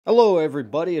Hello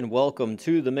everybody and welcome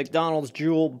to the McDonald's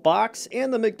Jewel Box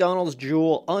and the McDonald's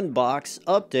Jewel Unbox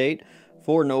update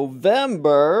for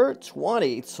November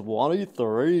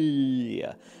 2023.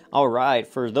 Alright,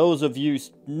 for those of you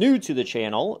new to the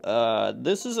channel,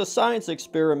 this is a science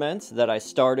experiment that I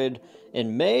started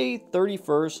in May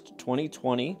 31st,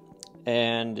 2020.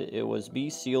 And it was me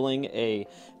sealing a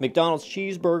McDonald's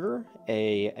cheeseburger,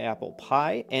 an apple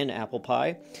pie,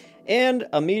 and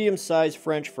a medium-sized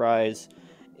French fries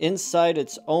inside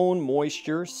its own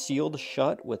moisture, sealed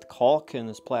shut with caulk in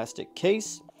this plastic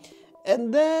case.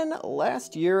 And then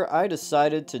last year I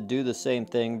decided to do the same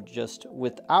thing just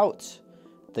without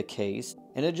the case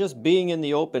and it just being in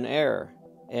the open air.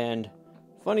 And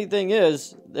funny thing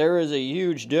is, there is a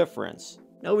huge difference.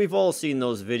 Now we've all seen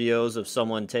those videos of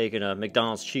someone taking a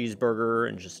McDonald's cheeseburger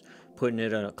and just putting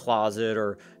it in a closet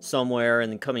or somewhere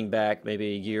and then coming back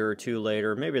maybe a year or two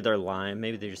later. Maybe they're lying,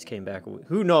 maybe they just came back,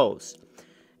 who knows?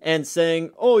 And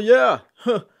saying, oh yeah,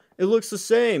 it looks the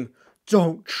same.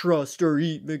 Don't trust or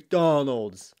eat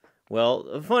McDonald's. Well,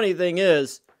 the funny thing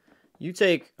is, you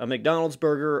take a McDonald's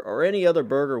burger or any other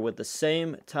burger with the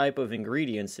same type of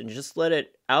ingredients and just let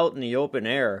it out in the open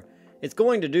air, it's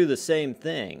going to do the same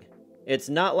thing. It's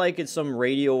not like it's some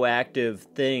radioactive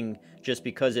thing just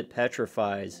because it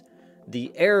petrifies.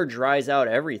 The air dries out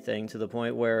everything to the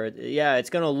point where, yeah, it's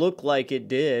going to look like it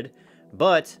did,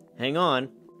 but hang on.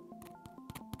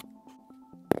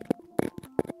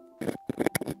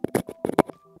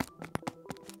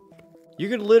 You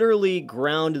could literally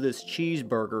ground this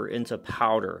cheeseburger into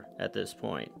powder at this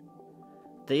point.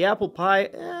 The apple pie,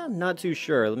 not too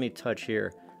sure. Let me touch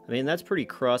here. I mean, that's pretty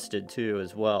crusted too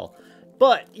as well.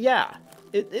 But yeah,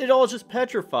 it all just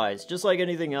petrifies, just like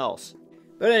anything else.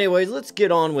 But anyways, let's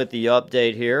get on with the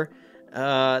update here.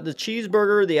 The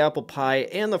cheeseburger, the apple pie,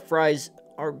 and the fries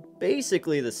are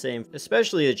basically the same,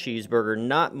 especially the cheeseburger.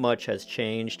 Not much has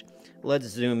changed. Let's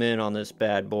zoom in on this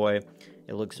bad boy.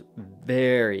 It looks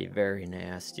very, very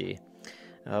nasty.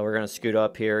 We're going to scoot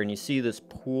up here, and you see this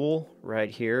pool right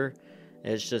here.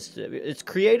 It's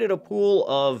created a pool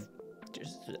of,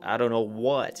 I don't know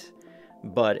what,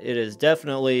 but it is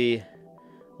definitely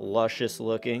luscious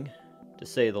looking, to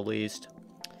say the least.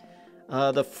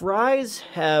 The fries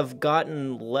have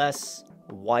gotten less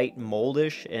white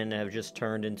moldish and have just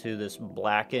turned into this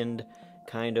blackened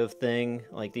kind of thing.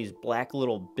 Like these black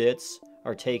little bits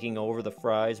are taking over the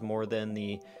fries more than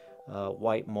the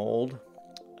white mold.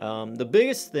 The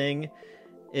biggest thing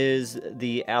is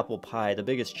the apple pie. The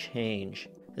biggest change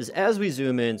is as we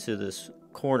zoom into this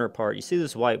corner part, you see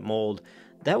this white mold.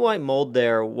 That white mold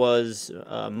there was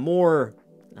more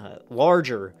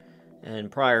larger in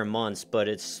prior months, but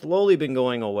it's slowly been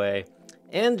going away.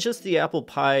 And just the apple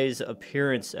pie's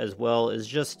appearance as well is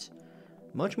just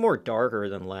much more darker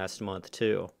than last month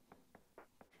too.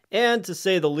 And to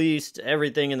say the least,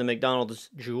 everything in the McDonald's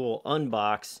Jewel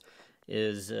Unbox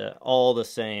is all the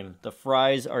same. The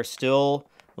fries are still,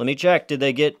 let me check, did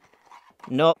they get,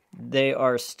 no, they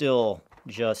are still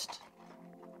just,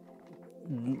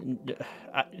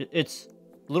 it's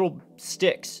little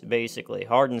sticks, basically,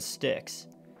 hardened sticks.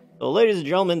 So ladies and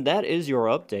gentlemen, that is your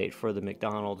update for the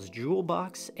McDonald's Jewel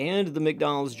Box and the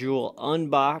McDonald's Jewel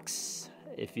Unbox.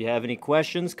 If you have any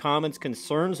questions, comments,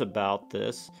 concerns about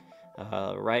this,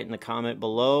 write in the comment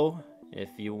below. If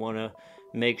you want to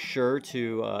make sure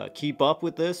to keep up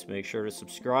with this, make sure to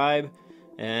subscribe.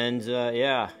 And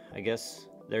yeah, I guess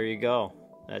there you go.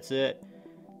 That's it.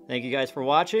 Thank you guys for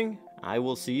watching. I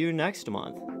will see you next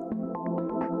month.